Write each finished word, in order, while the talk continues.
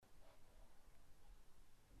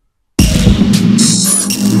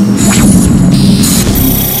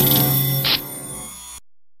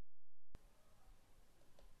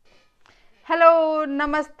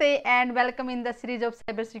Namaste and welcome in the series of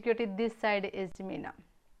cybersecurity. This side is Meena.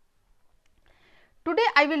 Today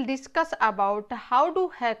I will discuss about how do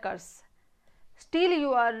hackers steal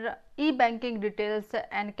your e-banking details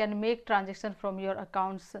and can make transactions from your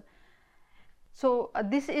accounts. So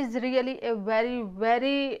this is really a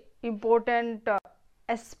very important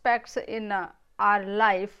aspects in our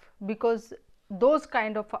life, because those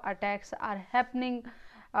kind of attacks are happening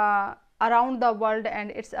around the world,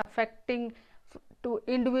 and it's affecting to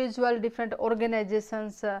individual, different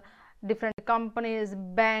organizations, different companies,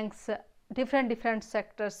 banks, different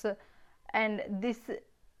sectors, and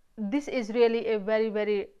this is really a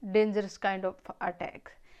very dangerous kind of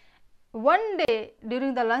attack. One day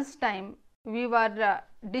during the lunch time, we were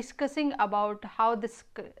discussing about how this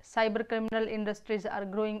cyber criminal industries are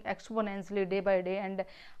growing exponentially day by day, and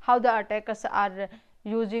how the attackers are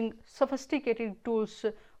using sophisticated tools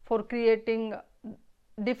for creating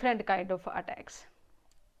different kind of attacks.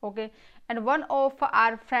 Okay, and one of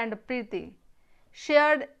our friend Preeti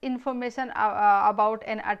shared information about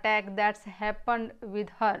an attack that's happened with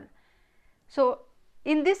her. So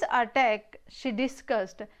in this attack she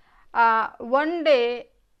discussed, one day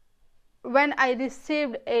when I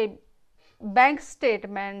received a bank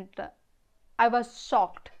statement, I was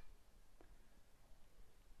shocked.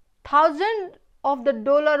 Thousand of the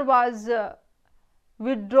dollar was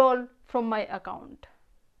withdrawn from my account.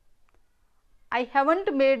 I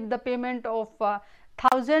haven't made the payment of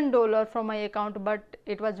 $1,000 from my account, but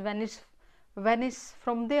it was vanished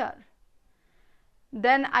from there.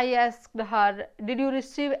 Then I asked her, did you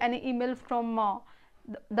receive any email from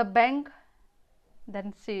the bank?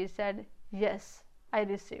 Then she said, yes, I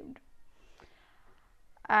received.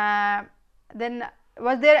 Then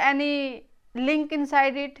was there any link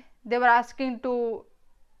inside it? They were asking to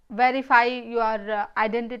verify your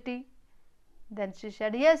identity. Then she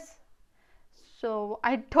said, yes. So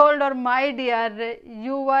I told her, my dear,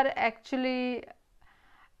 you were actually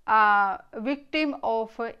a victim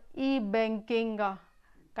of e-banking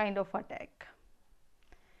kind of attack.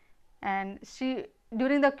 And she,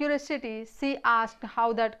 during the curiosity, she asked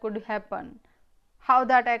how that could happen, how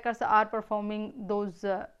the attackers are performing those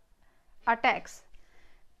attacks.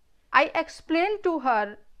 I explained to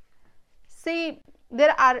her, see,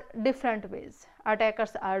 there are different ways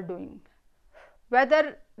attackers are doing.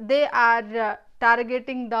 Whether they are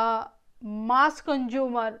targeting the mass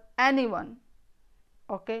consumer, anyone,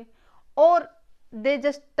 okay, or they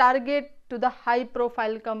just target to the high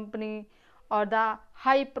profile company or the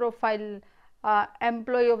high profile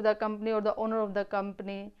employee of the company or the owner of the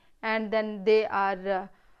company, and then they are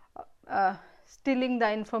stealing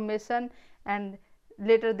the information, and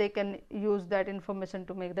later they can use that information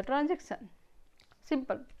to make the transaction.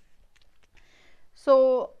 Simple.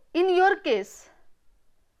 So in your case,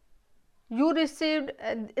 you received,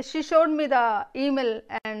 she showed me the email,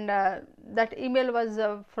 and that email was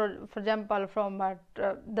for example from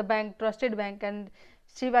the bank, trusted bank, and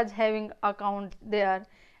she was having account there,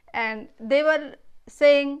 and they were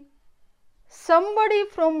saying somebody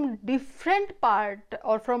from different part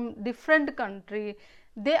or from different country,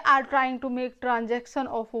 they are trying to make transaction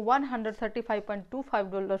of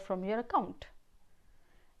 $135.25 from your account,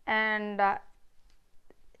 and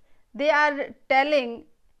they are telling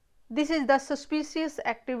this is the suspicious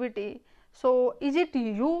activity. So is it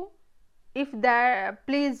you? If that,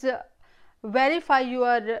 please verify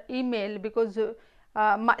your email, because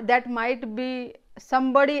that might be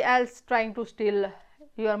somebody else trying to steal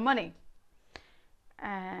your money.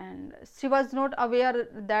 And she was not aware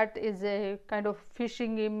that is a kind of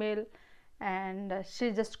phishing email, and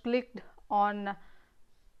she just clicked on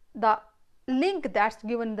the link that's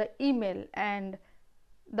given in the email, and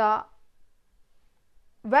the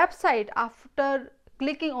website, after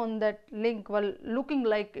clicking on that link, while looking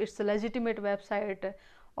like it's a legitimate website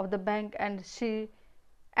of the bank, and she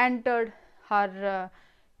entered her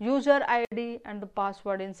user ID and the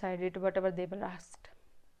password inside it, whatever they were asked.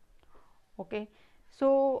 Okay,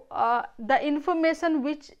 so the information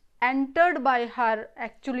which entered by her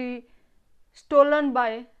actually stolen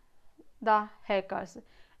by the hackers,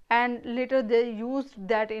 and later they used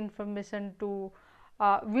that information to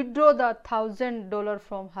withdraw the $1,000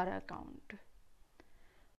 from her account.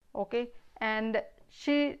 Okay, and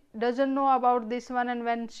she doesn't know about this one, and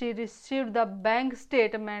when she received the bank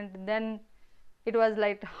statement, then it was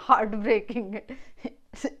like heartbreaking.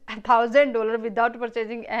 $1,000 without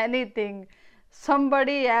purchasing anything,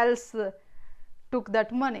 somebody else took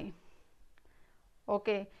that money.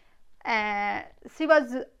 Okay, and she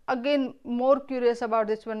was again more curious about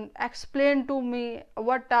this one, explain to me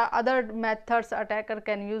what other methods attacker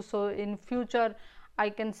can use, so in future I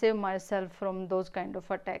can save myself from those kind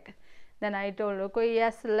of attack. Then I told, okay,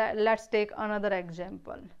 yes, let's take another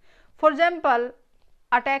example. For example,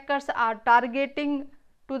 attackers are targeting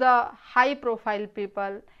to the high profile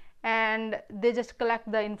people and they just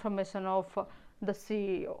collect the information of the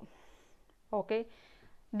CEO. Okay,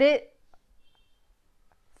 they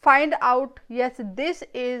find out, yes, this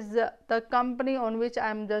is the company on which I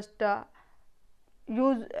am just I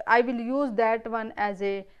will use that one as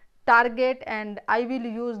a target, and I will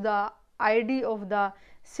use the ID of the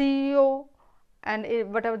CEO and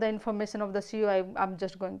whatever the information of the CEO I am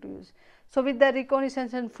just going to use. So with the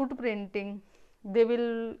reconnaissance and footprinting, they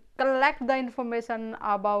will collect the information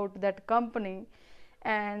about that company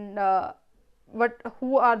and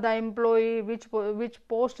who are the employee, which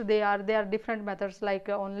post they are. There are different methods, like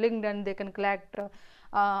on LinkedIn they can collect,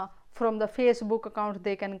 from the Facebook account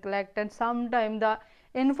they can collect, and sometimes the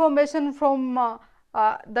information from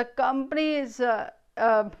the company's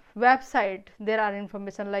website. There are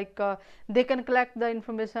information like they can collect the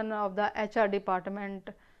information of the HR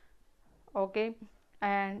department. Okay,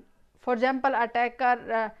 and for example,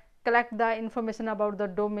 attacker collect the information about the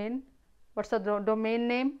domain, what's the domain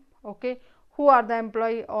name, okay, who are the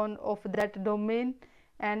employee of that domain,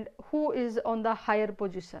 and who is on the higher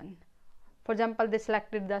position. For example, they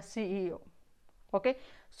selected the CEO. Okay,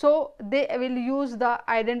 so they will use the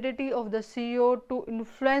identity of the CEO to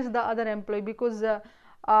influence the other employee, because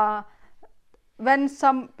when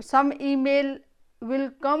some email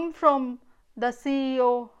will come from the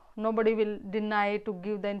CEO, nobody will deny to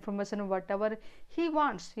give the information whatever he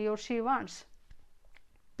or she wants.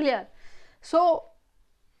 Clear? So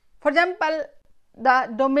for example, the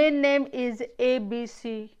domain name is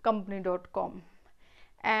abccompany.com,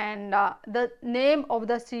 and the name of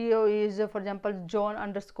the CEO is, for example,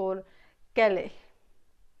 John_Kelly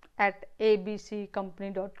at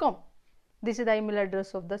abccompany.com. This is the email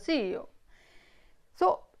address of the CEO.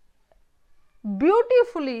 So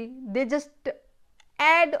beautifully they just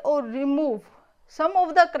add or remove some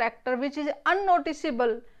of the character which is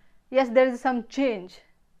unnoticeable. Yes, there is some change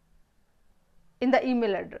in the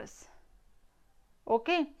email address.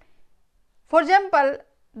 Okay, for example,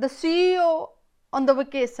 the CEO on the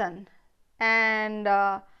vacation, and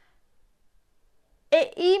a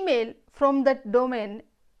email from that domain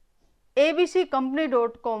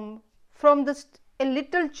abccompany.com, from the a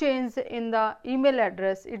little change in the email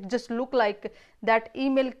address, it just look like that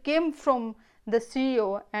email came from the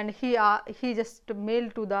CEO, and he just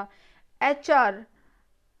mailed to the HR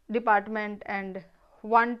department and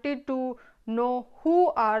wanted to know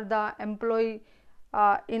who are the employee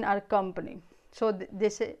in our company. So they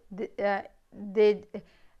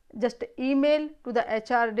just email to the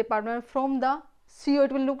HR department from the CEO.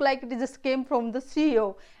 It will look like it just came from the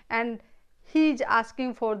CEO, and he is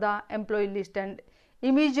asking for the employee list, and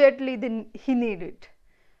immediately then he need it.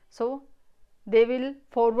 So they will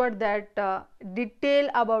forward that detail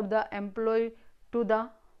about the employee to the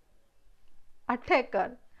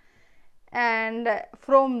attacker, and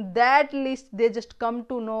from that list they just come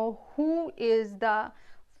to know who is the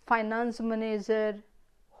finance manager,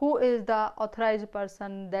 who is the authorized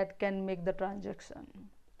person that can make the transaction.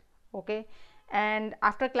 Okay, and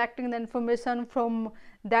after collecting the information from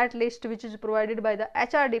that list which is provided by the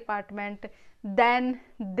HR department, then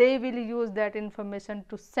they will use that information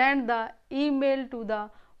to send the email to the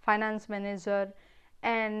finance manager.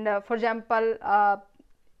 And for example,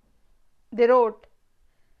 they wrote,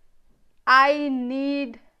 I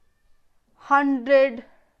need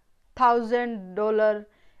 $100,000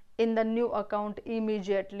 in the new account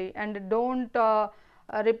immediately, and don't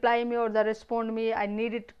reply me or the respond me, I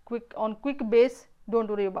need it quick base, don't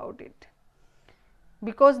worry about it.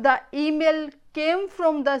 Because the email came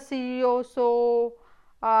from the CEO, so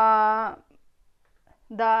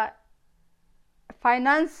the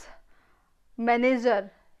finance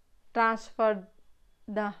manager transferred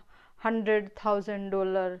the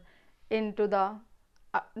 $100,000 into the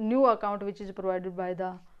new account which is provided by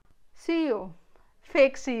the CEO,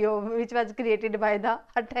 fake CEO, which was created by the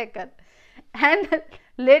attacker. And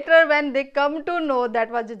later when they come to know, that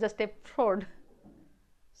was just a fraud.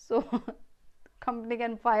 So company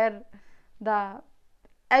can fire the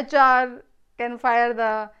HR, can fire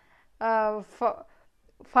the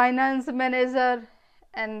finance manager,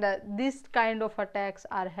 and this kind of attacks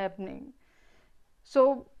are happening.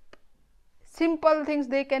 So simple things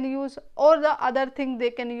they can use, or the other thing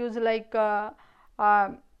they can use, like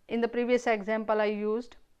in the previous example I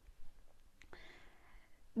used,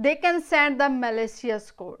 they can send the malicious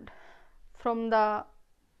code from the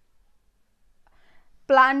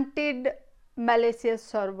planted malicious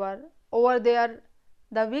server. Over there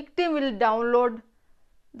the victim will download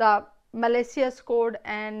the malicious code,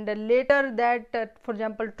 and later that for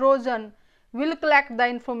example Trojan will collect the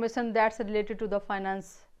information that's related to the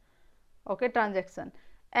finance, okay, transaction,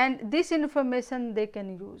 and this information they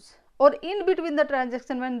can use, or in between the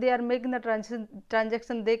transaction when they are making the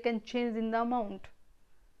transaction they can change in the amount.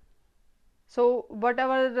 So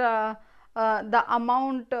whatever the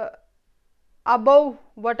amount above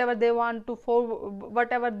whatever they want to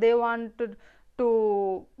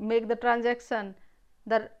to make the transaction,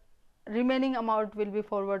 the remaining amount will be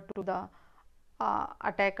forwarded to the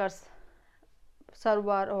attackers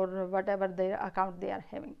server or whatever their account they are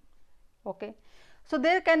having. Okay, so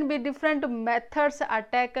there can be different methods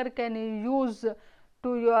attacker can use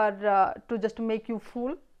to your to just make you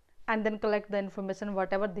fool and then collect the information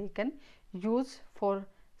whatever they can use for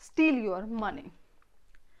steal your money.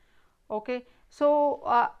 Okay, so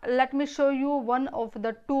let me show you one of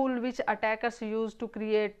the tool which attackers use to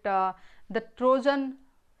create the Trojan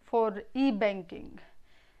for e-banking.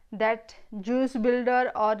 That Juice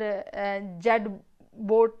Builder or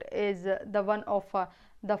JetBot is the one of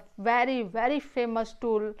the very famous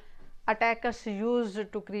tool attackers use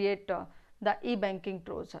to create the e-banking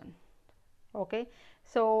Trojan. Okay,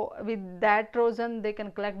 so with that Trojan they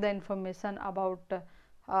can collect the information about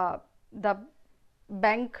the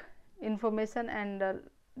bank information, and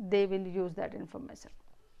they will use that information.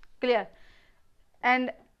 Clear?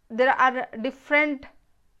 And there are different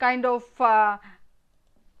kind of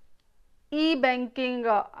e-banking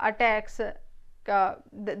attacks. The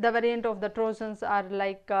variant of the Trojans are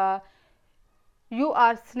like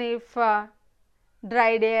URSnif,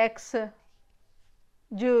 DriedX,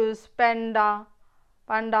 Juice, Panda,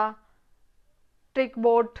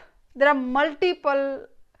 TrickBot. There are multiple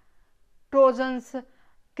Trojans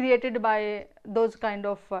created by those kind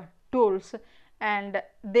of tools, and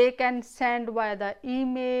they can send via the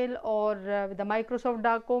email or the Microsoft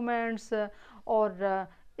documents or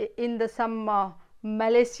in the some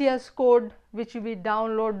malicious code which we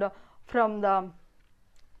download from the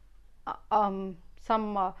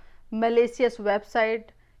some malicious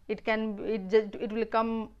website. It will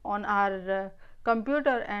come on our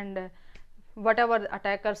computer, and whatever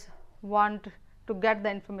attackers want to get the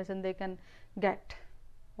information they can get.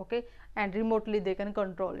 Okay, and remotely they can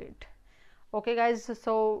control it. Okay guys,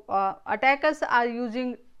 so attackers are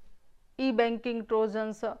using e-banking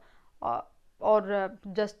Trojans or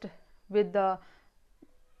just with the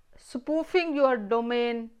spoofing your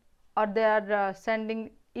domain, or they are sending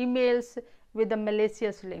emails with the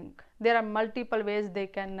malicious link. There are multiple ways they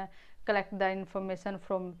can collect the information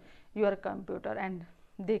from your computer, and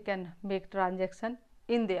they can make transaction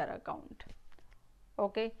in their account.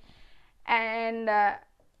 Okay, and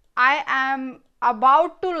I am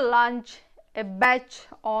about to launch a batch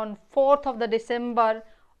on 4th of the December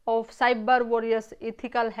of Cyber Warriors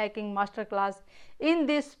Ethical Hacking Masterclass. In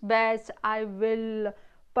this batch I will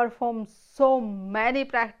perform so many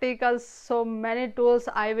practicals, so many tools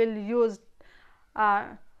I will use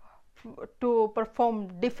to perform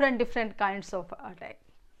different kinds of attack.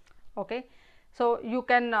 Okay, so you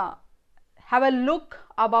can have a look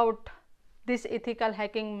about this ethical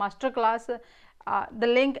hacking masterclass. The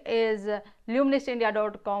link is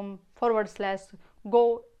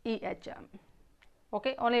luministindia.com/go-ehm.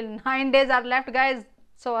 Okay, only 9 days are left guys,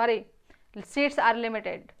 so hurry, seats are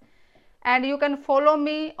limited. And you can follow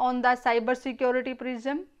me on the Cyber Security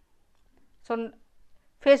Prism. So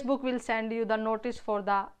Facebook will send you the notice for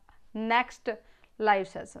the next live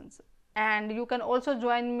sessions, and you can also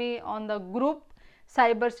join me on the group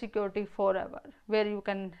Cyber Security Forever, where you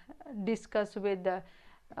can discuss with the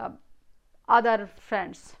other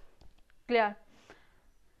friends. Clear?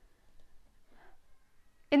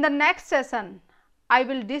 In the next session I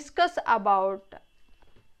will discuss about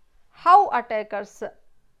how attackers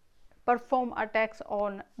perform attacks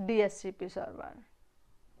on DHCP server.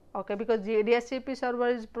 Okay, because the DHCP server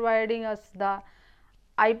is providing us the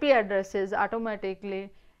IP addresses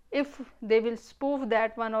automatically. If they will spoof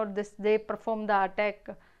that one, or they perform the attack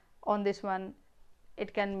on this one,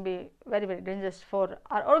 it can be very dangerous for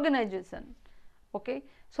our organization. Okay,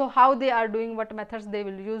 so how they are doing, what methods they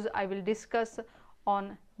will use, I will discuss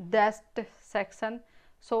on that section.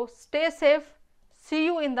 So stay safe, see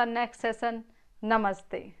you in the next session.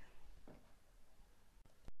 Namaste.